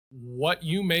what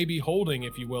you may be holding,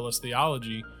 if you will, as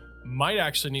theology might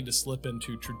actually need to slip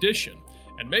into tradition.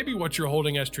 And maybe what you're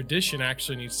holding as tradition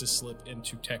actually needs to slip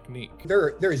into technique.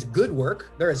 There is good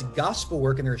work, there is gospel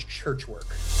work, and there is church work.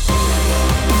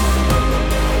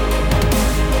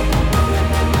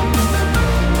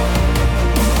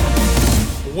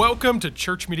 Welcome to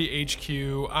Church Media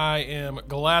HQ. I am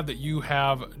glad that you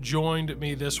have joined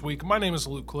me this week. My name is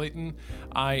Luke Clayton.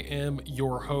 I am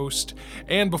your host.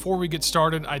 And before we get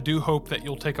started, I do hope that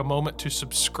you'll take a moment to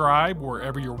subscribe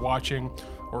wherever you're watching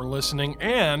or listening.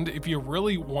 And if you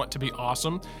really want to be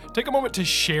awesome, take a moment to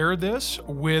share this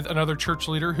with another church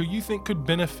leader who you think could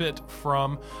benefit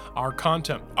from our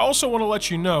content. I also want to let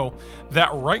you know that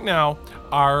right now,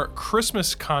 our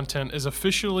Christmas content is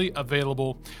officially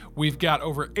available. We've got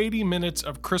over 80 minutes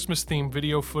of Christmas-themed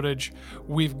video footage.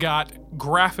 We've got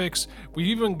graphics. We've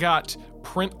even got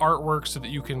print artwork so that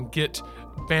you can get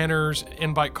banners,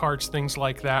 invite cards, things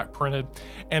like that printed.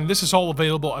 And this is all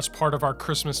available as part of our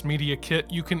Christmas media kit.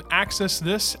 You can access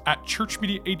this at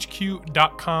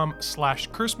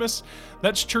churchmediahq.com/Christmas.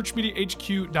 That's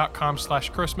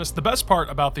churchmediahq.com/Christmas. The best part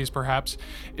about these, perhaps,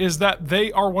 is that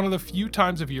they are one of the few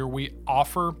times of year we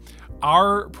offer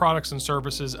our products and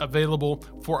services available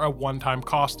for a one-time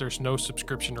cost. There's no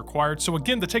subscription required. So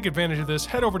again, to take advantage of this,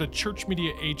 head over to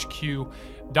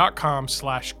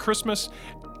churchmediahq.com/Christmas.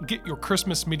 Get your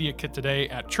Christmas media kit today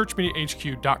at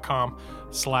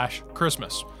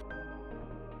churchmediahq.com/Christmas.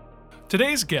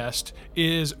 Today's guest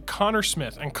is Connor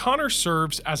Smith, and Connor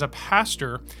serves as a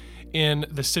pastor in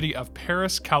the city of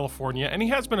Perris, California, and he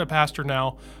has been a pastor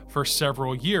now for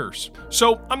several years.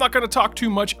 So I'm not going to talk too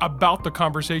much about the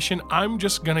conversation. I'm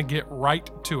just going to get right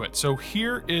to it. So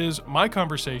here is my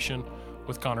conversation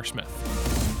with Connor Smith.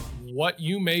 What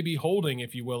you may be holding,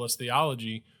 if you will, as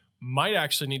theology might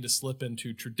actually need to slip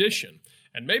into tradition.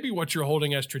 And maybe what you're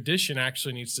holding as tradition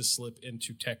actually needs to slip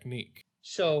into technique.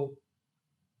 So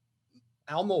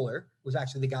Al Mohler was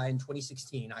actually the guy in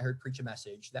 2016 I heard preach a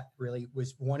message that really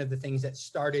was one of the things that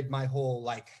started my whole,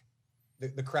 like,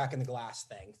 the crack in the glass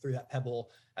thing, threw that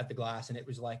pebble at the glass. And it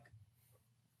was like,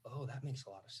 oh, that makes a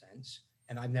lot of sense.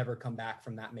 And I've never come back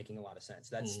from that making a lot of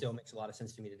sense. That still makes a lot of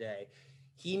sense to me today.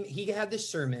 He had this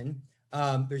sermon.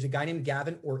 There's a guy named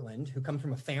Gavin Ortland who comes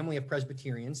from a family of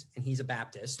Presbyterians, and he's a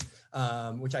Baptist,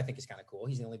 which I think is kind of cool.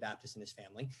 He's the only Baptist in his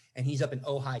family, and he's up in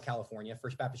Ojai, California,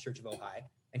 First Baptist Church of Ojai.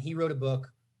 And he wrote a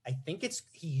book. I think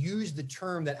he used the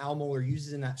term that Al Mohler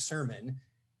uses in that sermon.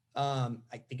 I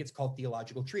think it's called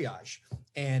Theological Triage.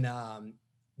 And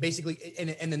basically,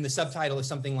 and then the subtitle is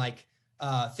something like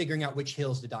Figuring Out Which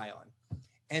Hills to Die On.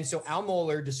 And so Al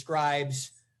Mohler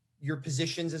describes your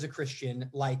positions as a Christian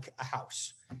like a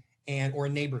house or a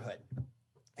neighborhood.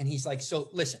 And he's like, so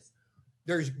listen,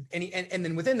 and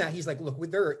then within that, he's like, look,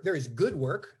 there is good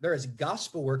work, there is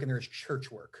gospel work, and there is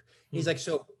church work. He's like,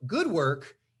 so good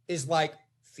work is like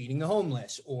feeding the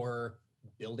homeless or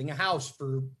building a house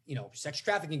for, sex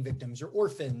trafficking victims or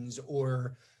orphans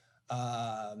or,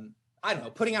 I don't know,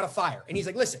 putting out a fire. And he's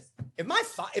like, listen, if my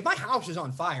house is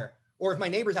on fire or if my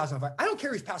neighbor's house is on fire, I don't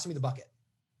care who's passing me the bucket.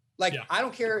 I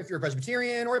don't care if you're a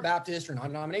Presbyterian or a Baptist or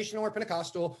non-denominational or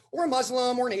Pentecostal or a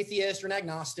Muslim or an atheist or an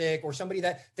agnostic or somebody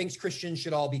that thinks Christians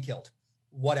should all be killed.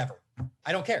 Whatever.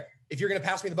 I don't care. If you're going to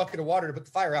pass me the bucket of water to put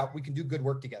the fire out, we can do good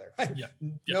work together.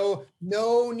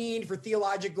 No need for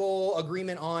theological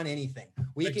agreement on anything.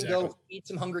 We can go feed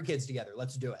some hungry kids together.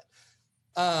 Let's do it.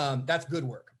 That's good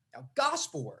work. Now,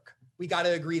 gospel work. We got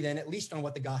to agree then at least on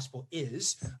what the gospel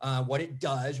is, what it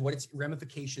does, what its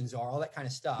ramifications are, all that kind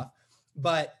of stuff.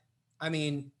 But I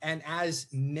mean, and as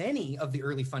many of the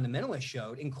early fundamentalists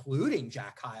showed, including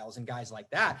Jack Hyles and guys like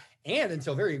that, and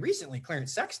until very recently,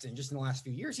 Clarence Sexton, just in the last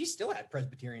few years, he still had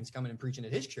Presbyterians coming and preaching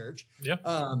at his church. Yeah.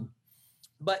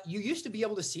 But you used to be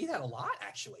able to see that a lot,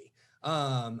 actually,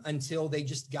 until they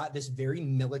just got this very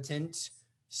militant,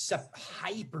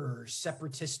 hyper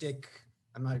separatistic.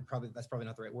 That's probably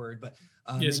not the right word, but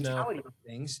mentality of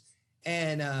things.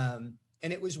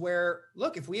 And it was where,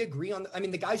 look, if we agree on,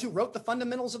 the guys who wrote the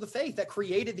fundamentals of the faith that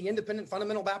created the independent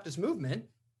fundamental Baptist movement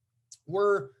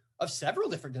were of several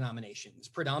different denominations,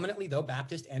 predominantly, though,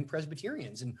 Baptist and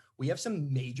Presbyterians. And we have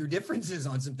some major differences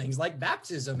on some things like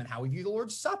baptism and how we view the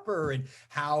Lord's Supper and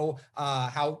how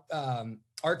our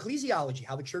ecclesiology,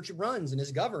 how the church runs and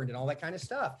is governed and all that kind of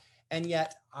stuff. And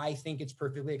yet I think it's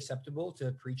perfectly acceptable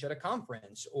to preach at a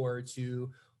conference or to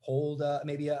hold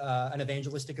maybe an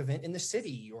evangelistic event in the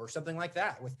city or something like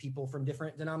that with people from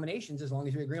different denominations, as long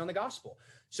as we agree on the gospel.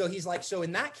 So he's like, so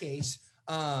in that case,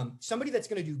 Somebody that's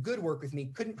going to do good work with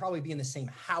me couldn't probably be in the same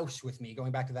house with me,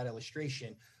 going back to that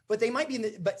illustration, but they might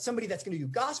be but somebody that's going to do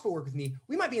gospel work with me,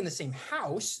 we might be in the same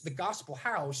house, the gospel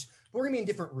house, but we're going to be in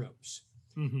different rooms.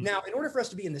 Mm-hmm. Now, in order for us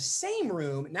to be in the same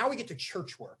room, now we get to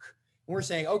church work. And we're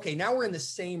saying, okay, now we're in the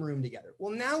same room together.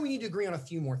 Well, now we need to agree on a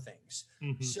few more things.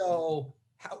 Mm-hmm. So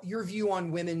your view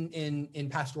on women in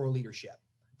pastoral leadership.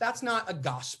 That's not a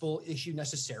gospel issue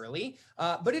necessarily,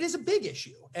 but it is a big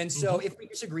issue. And so if we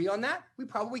disagree on that, we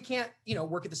probably can't,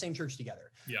 work at the same church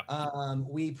together. Yeah.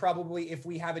 We probably, if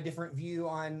we have a different view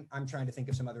on, I'm trying to think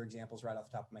of some other examples right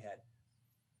off the top of my head.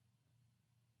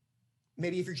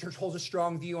 Maybe if your church holds a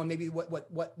strong view on maybe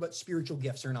what spiritual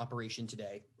gifts are in operation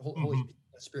today, Holy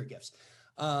Spirit gifts,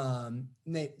 then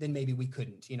maybe we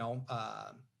couldn't,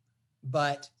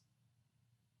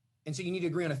 and so you need to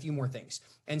agree on a few more things.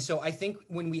 And so I think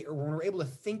when we're able to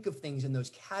think of things in those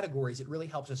categories, it really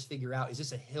helps us figure out, is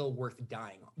this a hill worth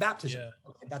dying on? Baptism. Yeah.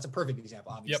 Okay, that's a perfect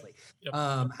example, obviously. Yep.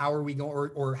 How are we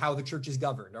going, or how the church is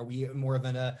governed? Are we more of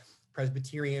a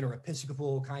Presbyterian or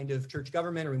Episcopal kind of church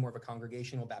government? Are we more of a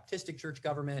congregational Baptistic church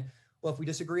government? Well, if we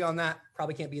disagree on that,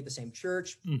 probably can't be at the same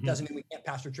church. Mm-hmm. Doesn't mean we can't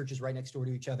pastor churches right next door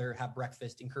to each other, have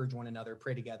breakfast, encourage one another,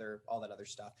 pray together, all that other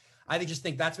stuff. I just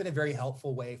think that's been a very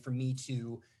helpful way for me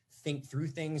to think through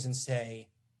things and say,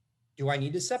 do I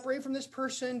need to separate from this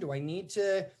person?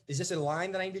 Is this a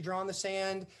line that I need to draw in the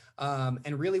sand?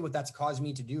 And really what that's caused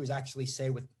me to do is actually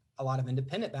say with a lot of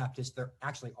independent Baptists, there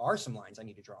actually are some lines I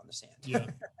need to draw in the sand. Yeah.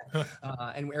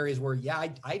 And areas where,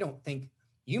 I don't think,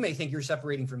 you may think you're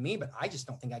separating from me, but I just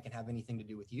don't think I can have anything to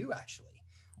do with you actually.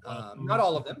 Not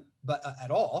all of them, but at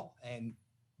all. And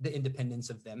the independence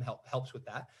of them helps with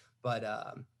that.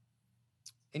 But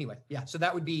anyway, yeah. So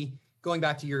that would be, going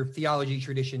back to your theology,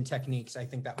 tradition, techniques, I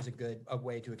think that was a good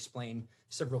way to explain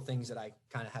several things that I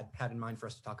kind of had in mind for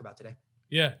us to talk about today.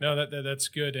 Yeah, no, that's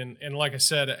good. And like I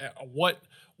said, what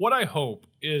I hope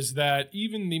is that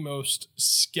even the most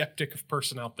skeptic of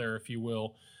person out there, if you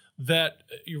will, that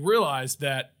you realize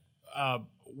that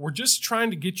we're just trying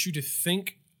to get you to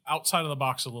think outside of the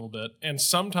box a little bit. And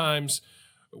sometimes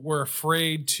we're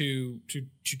afraid to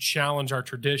challenge our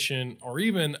tradition or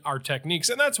even our techniques.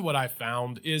 And that's what I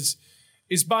found is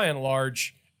by and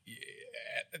large,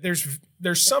 there's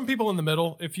some people in the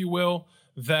middle, if you will,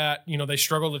 that, they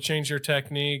struggle to change their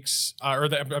techniques,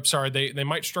 they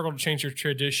might struggle to change their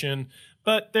tradition,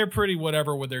 but they're pretty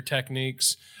whatever with their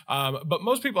techniques. But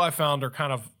most people I found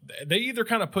are they either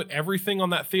kind of put everything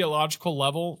on that theological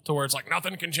level to where it's like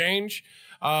nothing can change.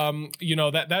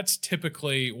 That's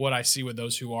typically what I see with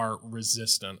those who are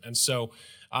resistant. And so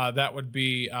that would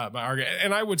be my argument.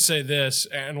 And I would say this,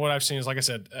 and what I've seen is, like I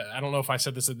said, I don't know if I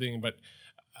said this at the beginning, but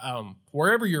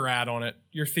wherever you're at on it,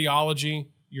 your theology,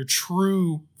 your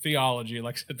true theology,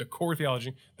 like I said, the core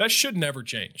theology, that should never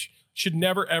change. Should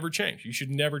never, ever change. You should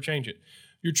never change it.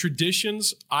 Your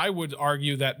traditions, I would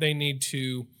argue that they need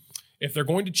to, if they're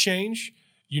going to change,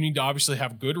 you need to obviously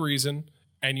have good reason,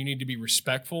 and you need to be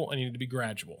respectful, and you need to be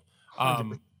gradual.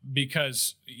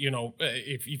 Because,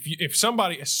 if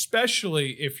somebody,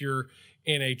 especially if you're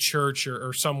in a church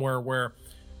or somewhere where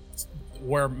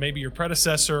maybe your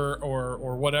predecessor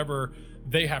or whatever,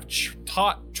 they have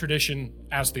taught tradition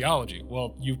as theology,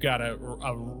 well, you've got a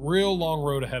real long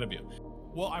road ahead of you.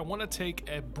 Well, I want to take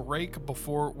a break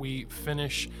before we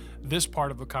finish this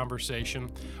part of the conversation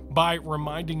by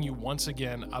reminding you once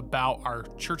again about our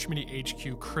Church Media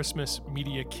HQ Christmas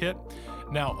Media Kit.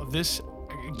 Now, this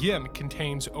again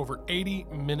contains over 80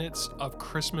 minutes of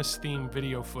Christmas-themed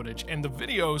video footage, and the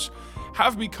videos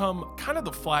have become kind of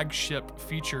the flagship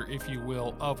feature, if you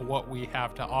will, of what we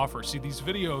have to offer. See, these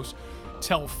videos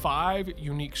tell 5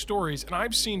 unique stories, and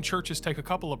I've seen churches take a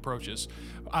couple approaches.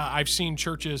 I've seen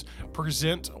churches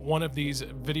present one of these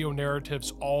video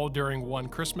narratives all during one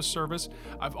Christmas service.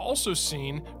 I've also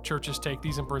seen churches take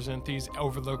these and present these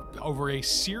over a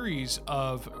series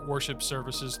of worship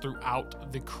services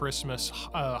throughout the Christmas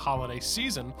holiday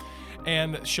season,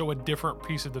 and show a different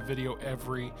piece of the video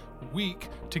every week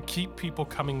to keep people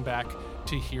coming back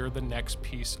to hear the next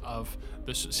piece of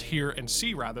this, hear and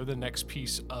see rather the next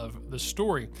piece of the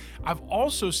story. I've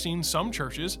also seen some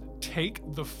churches take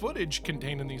the footage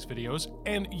contained in these videos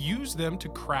and use them to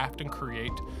craft and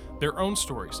create their own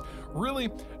stories. Really,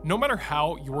 no matter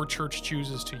how your church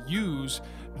chooses to use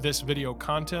this video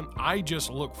content, I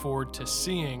just look forward to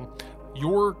seeing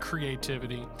your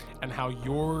creativity and how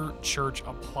your church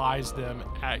applies them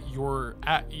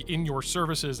in your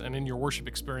services and in your worship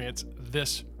experience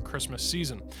this Christmas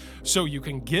season. So you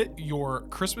can get your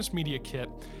Christmas Media Kit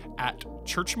at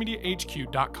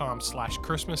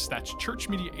churchmediahq.com/Christmas. That's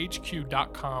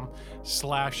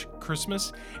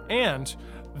churchmediahq.com/Christmas. And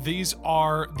This is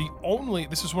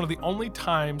one of the only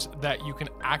times that you can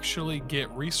actually get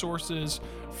resources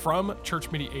from Church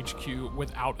Media HQ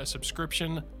without a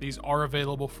subscription. These are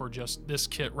available for just, this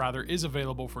kit rather is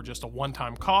available for just a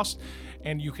one-time cost,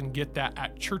 and you can get that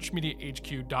at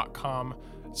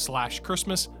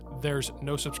churchmediahq.com/Christmas. There's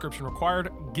no subscription required.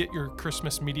 Get your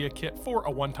Christmas media kit for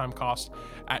a one-time cost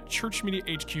at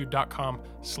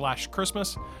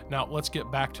churchmediahq.com/Christmas. Now let's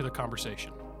get back to the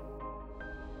conversation.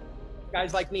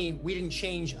 Guys like me, we didn't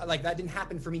change. Like, that didn't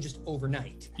happen for me just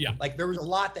overnight. Yeah. Like, there was a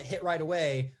lot that hit right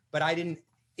away, but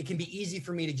it can be easy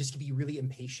for me to just be really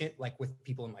impatient, like with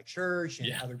people in my church and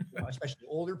other, especially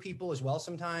older people as well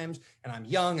sometimes. And I'm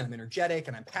young and I'm energetic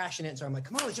and I'm passionate. So I'm like,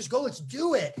 come on, let's just go, let's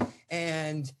do it.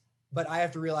 But I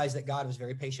have to realize that God was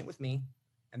very patient with me.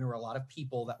 And there were a lot of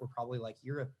people that were probably like,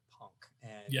 you're a punk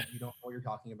and you don't know what you're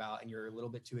talking about. And you're a little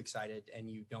bit too excited and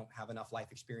you don't have enough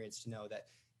life experience to know that,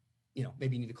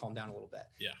 maybe you need to calm down a little bit.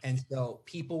 Yeah. And so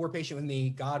people were patient with me.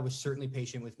 God was certainly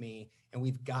patient with me. And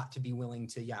we've got to be willing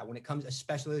to, when it comes,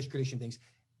 especially those tradition things,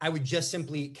 I would just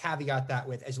simply caveat that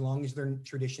with, as long as they're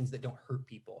traditions that don't hurt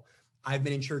people. I've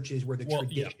been in churches where the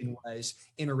tradition was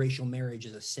interracial marriage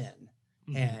is a sin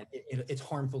and it's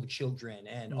harmful to children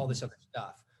and all this other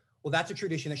stuff. Well, that's a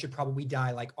tradition that should probably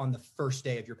die like on the first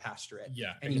day of your pastorate.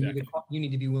 Yeah, and exactly. you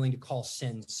need to be willing to call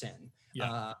sin.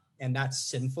 Yeah. And that's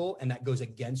sinful, and that goes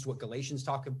against what Galatians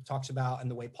talks about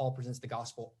and the way Paul presents the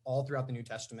gospel all throughout the New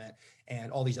Testament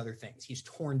and all these other things. He's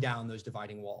torn down those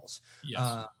dividing walls,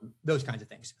 those kinds of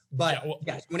things. But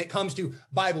when it comes to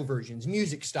Bible versions,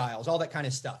 music styles, all that kind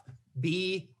of stuff,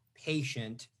 be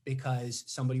patient because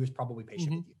somebody was probably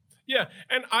patient with you. Yeah,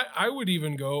 and I would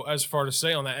even go as far to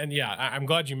say on that, and I'm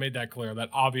glad you made that clear, that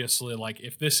obviously, like,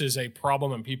 if this is a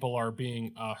problem and people are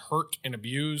being hurt and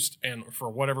abused, and for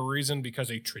whatever reason,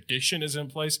 because a tradition is in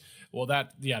place, well,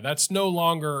 that's no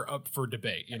longer up for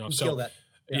debate, so kill that.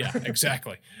 Yeah,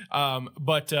 exactly.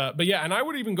 But and I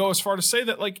would even go as far to say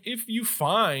that, like, if you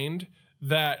find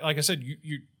that, like I said,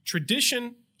 you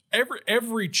tradition,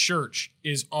 every church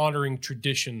is honoring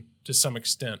tradition to some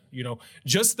extent,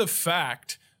 just the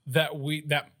fact that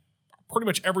pretty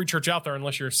much every church out there,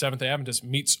 unless you're a Seventh-day Adventist,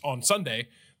 meets on Sunday.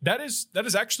 That is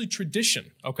actually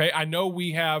tradition. Okay, I know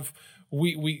we have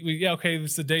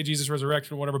it's the day Jesus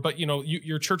resurrected or whatever, but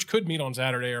your church could meet on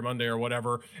Saturday or Monday or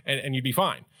whatever, and you'd be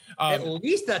fine. At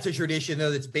least that's a tradition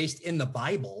though that's based in the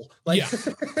Bible. Like,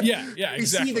 yeah, we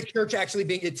exactly. see the church actually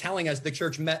telling us the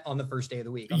church met on the first day of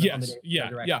the week. On the day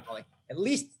of resurrection. At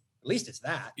least it's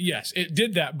that. Yes, it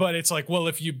did that, but it's like, well,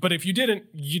 if you didn't,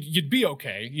 you'd be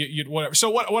okay. You'd whatever.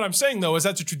 So what I'm saying though is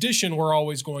that's a tradition we're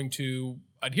always going to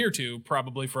adhere to,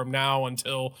 probably from now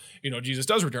until Jesus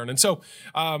does return. And so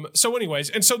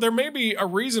anyways, and so there may be a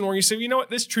reason where you say,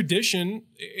 this tradition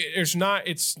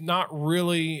it's not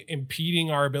really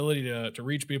impeding our ability to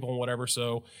reach people and whatever,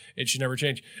 so it should never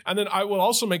change. And then I will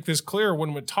also make this clear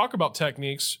when we talk about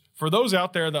techniques. For those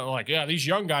out there that are like, these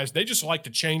young guys, they just like to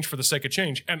change for the sake of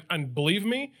change. And believe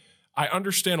me, I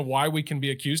understand why we can be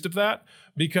accused of that,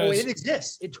 because it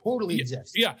exists. It totally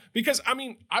exists. Yeah. Because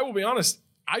I will be honest,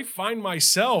 I find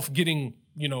myself getting,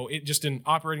 it just in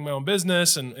operating my own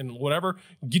business and whatever,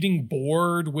 getting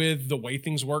bored with the way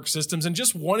things work, systems, and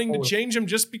just wanting to change them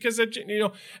just because,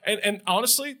 and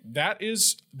honestly, that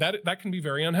can be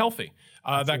very unhealthy.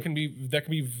 That can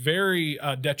be very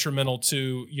detrimental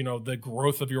to the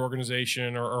growth of your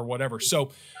organization or whatever.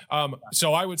 So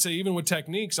I would say, even with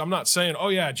techniques, I'm not saying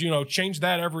change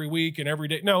that every week and every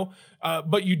day. No,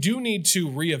 but you do need to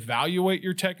reevaluate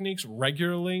your techniques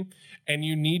regularly, and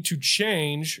you need to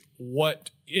change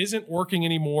what isn't working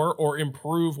anymore or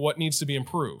improve what needs to be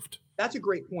improved. That's a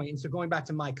great point. And so going back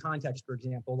to my context, for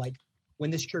example, like when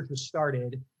this church was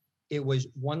started, it was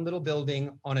one little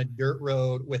building on a dirt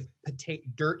road with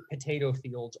dirt potato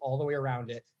fields all the way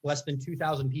around it. Less than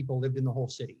 2,000 people lived in the whole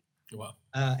city. Wow.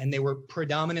 And they were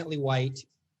predominantly white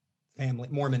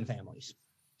Mormon families.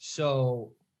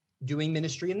 So doing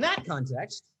ministry in that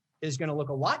context is going to look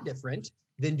a lot different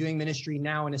than doing ministry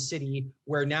now in a city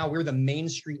where now we're the main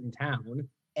street in town.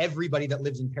 Everybody that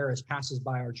lives in Paris passes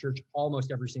by our church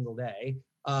almost every single day.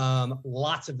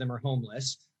 Lots of them are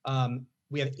homeless.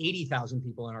 We have 80,000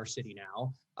 people in our city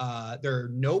now. There are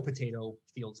no potato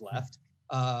fields left.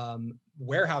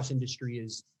 Warehouse industry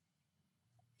is,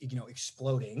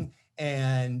 exploding,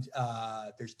 and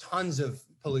there's tons of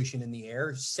pollution in the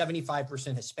air.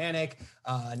 75% Hispanic,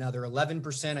 another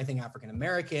 11%, I think, African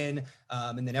American,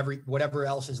 and then whatever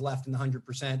else is left in the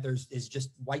 100%. Is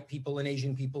just white people and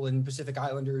Asian people and Pacific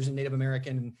Islanders and Native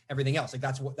American and everything else. Like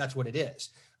that's what it is.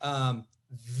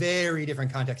 very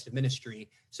different context of ministry.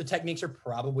 So techniques are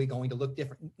probably going to look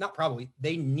different. Not probably,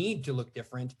 they need to look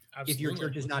different. Absolutely. If your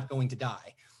church is not going to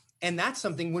die. And that's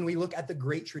something when we look at the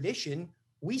great tradition,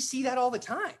 we see that all the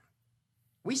time.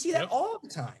 We see that all the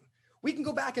time. We can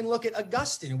go back and look at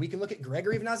Augustine, and we can look at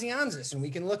Gregory of Nazianzus, and we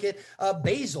can look at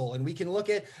Basil, and we can look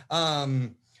at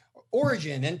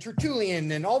Origen and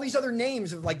Tertullian and all these other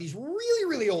names of like these really,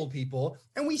 really old people.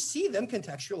 And we see them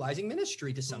contextualizing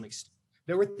ministry to some extent.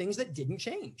 There were things that didn't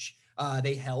change.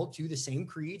 They held to the same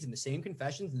creeds and the same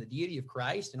confessions and the deity of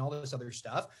Christ and all this other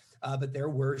stuff. But there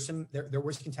was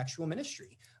contextual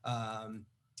ministry. A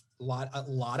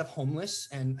lot of homeless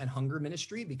and hunger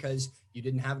ministry because you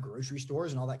didn't have grocery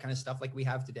stores and all that kind of stuff like we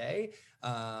have today.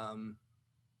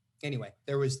 Anyway,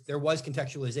 there was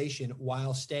contextualization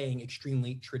while staying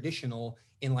extremely traditional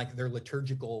in like their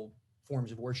liturgical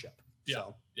forms of worship.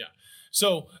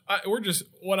 So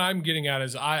what I'm getting at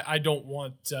is I don't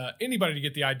want anybody to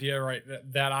get the idea right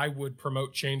that I would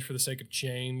promote change for the sake of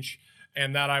change,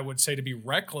 and that I would say to be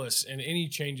reckless in any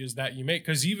changes that you make.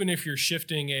 Because even if you're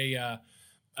shifting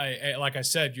like I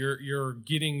said, you're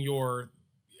getting your,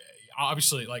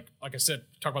 obviously, like I said,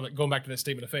 talk about going back to that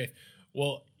statement of faith.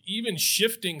 Well, even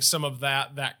shifting some of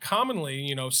that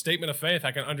commonly, statement of faith,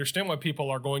 I can understand why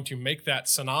people are going to make that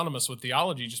synonymous with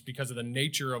theology just because of the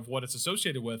nature of what it's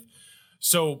associated with.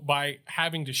 So by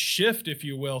having to shift, if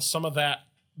you will, some of that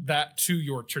to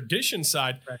your tradition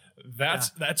side, right.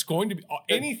 That's going to be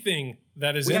anything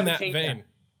that is in that vein. That.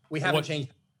 We haven't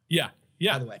changed. Yeah.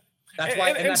 By the way, that's why,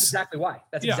 and that's exactly why.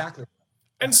 That's exactly.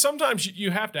 Why. And sometimes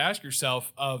you have to ask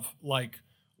yourself of like,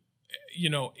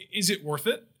 is it worth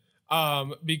it?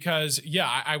 Because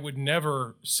I would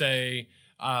never say,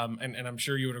 and I'm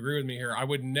sure you would agree with me here, I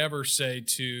would never say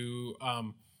to,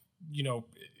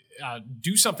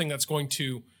 do something that's going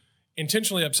to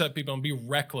intentionally upset people and be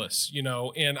reckless,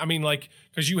 and I mean, like,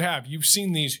 because you've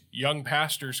seen these young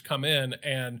pastors come in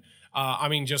and,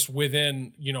 just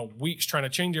within, weeks trying to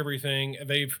change everything,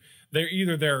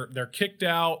 they're kicked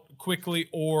out quickly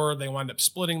or they wind up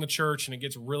splitting the church and it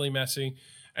gets really messy.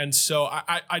 And so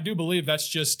I do believe that's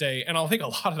just and I think a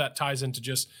lot of that ties into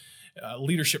just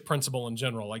leadership principle in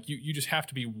general. Like you just have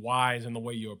to be wise in the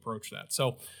way you approach that.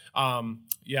 So,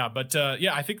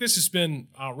 I think this has been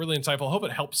really insightful. I hope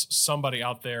it helps somebody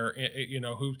out there,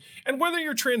 and whether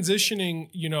you're transitioning,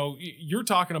 you're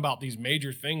talking about these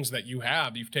major things that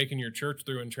you've taken your church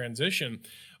through in transition.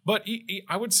 But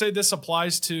I would say this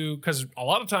applies to, because a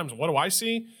lot of times, what do I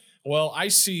see? Well, I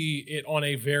see it on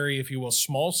a very, if you will,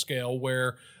 small scale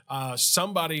where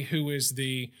somebody who is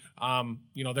the,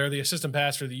 they're the assistant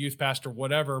pastor, the youth pastor,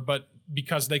 whatever, but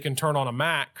because they can turn on a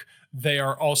Mac, they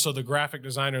are also the graphic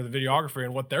designer, the videographer,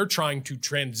 and what they're trying to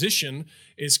transition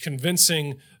is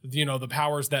convincing, the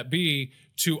powers that be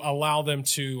to allow them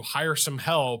to hire some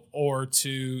help or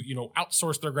to,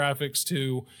 outsource their graphics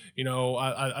to,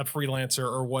 a freelancer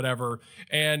or whatever.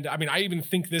 And I mean, I even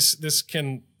think this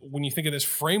can, when you think of this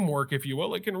framework, if you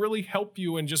will, it can really help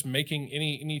you in just making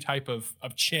any type of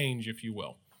change, if you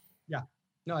will. Yeah.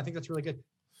 No, I think that's really good.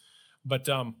 But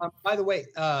by the way,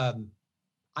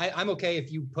 I'm okay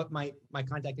if you put my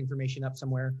contact information up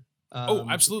somewhere.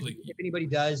 Absolutely. If anybody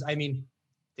does, I mean,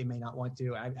 they may not want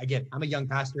to. Again, I'm a young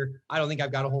pastor. I don't think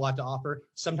I've got a whole lot to offer.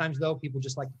 Sometimes though, people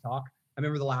just like to talk. I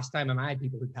remember the last time I had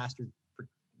people who pastored for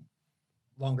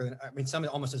longer than, some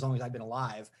almost as long as I've been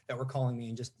alive, that were calling me,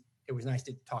 and just, it was nice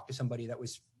to talk to somebody that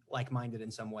was like-minded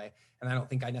in some way. And I don't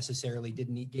think I necessarily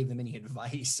gave them any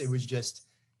advice. It was just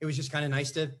kind of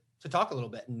nice to talk a little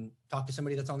bit and talk to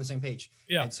somebody that's on the same page.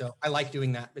 Yeah. And so I like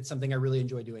doing that. It's something I really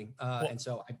enjoy doing. And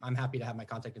so I'm happy to have my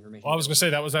contact information. Well, I was going to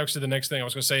say, that was actually the next thing I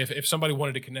was going to say. If somebody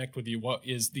wanted to connect with you, what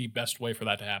is the best way for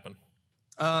that to happen?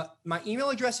 My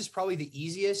email address is probably the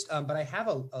easiest, but I have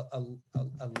a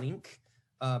link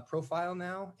profile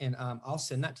now, and I'll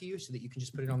send that to you so that you can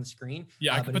just put it on the screen.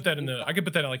 Yeah, I could put that in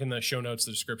the show notes,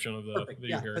 the description of the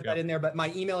video here. Put that in there. But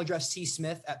my email address,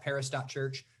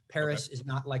 csmith@paris.church. Paris is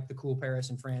not like the cool Paris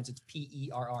in France. It's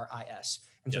P-E-R-R-I-S.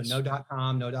 And so no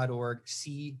 .com, no .org,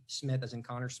 C Smith as in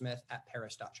Connor Smith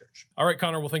 @paris.church. All right,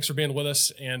 Connor. Well, thanks for being with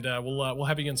us, and we'll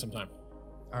have you again sometime.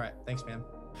 All right. Thanks, man.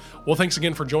 Well, thanks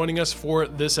again for joining us for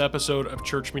this episode of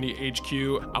Church Media HQ.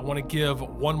 I want to give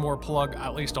one more plug,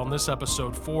 at least on this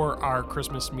episode, for our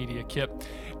Christmas media kit.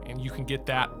 And you can get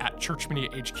that at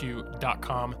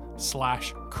churchmediahq.com/media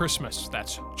churchmediahq.com/Christmas.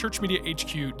 That's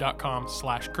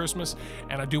churchmediahq.com/Christmas.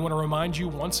 And I do want to remind you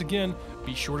once again,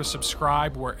 be sure to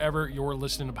subscribe wherever you're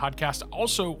listening to podcasts. I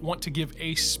also want to give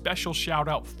a special shout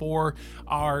out for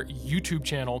our YouTube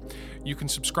channel. You can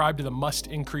subscribe to the Must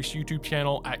Increase YouTube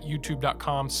channel at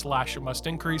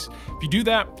youtube.com/mustincrease. If you do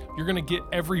that, you're going to get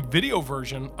every video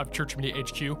version of Church Media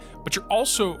HQ, but you're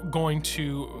also going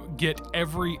to get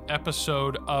every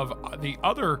episode of the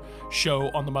other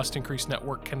show on the Must Increase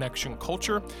Network, Connection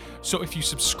Culture. So if you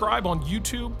subscribe on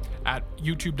YouTube at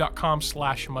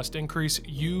youtube.com/mustincrease,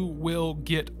 you will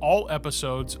get all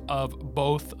episodes of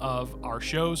both of our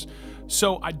shows.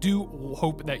 So I do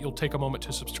hope that you'll take a moment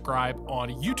to subscribe on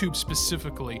YouTube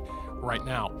specifically right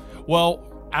now. Well,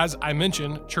 as I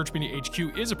mentioned, Church Media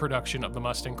HQ is a production of the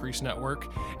Must Increase Network.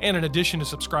 And in addition to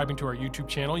subscribing to our YouTube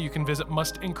channel, you can visit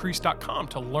mustincrease.com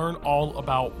to learn all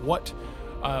about what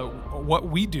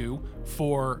we do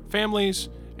for families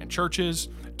and churches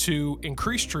to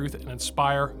increase truth and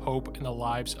inspire hope in the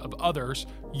lives of others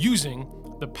using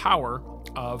the power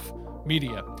of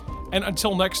media. And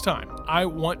until next time, I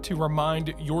want to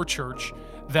remind your church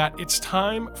that it's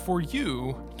time for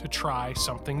you to try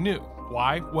something new.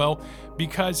 Why? Well,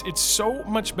 because it's so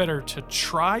much better to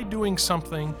try doing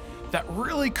something that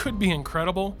really could be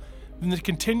incredible than to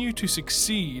continue to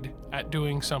succeed at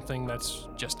doing something that's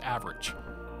just average.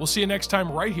 We'll see you next time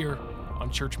right here on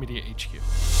Church Media HQ.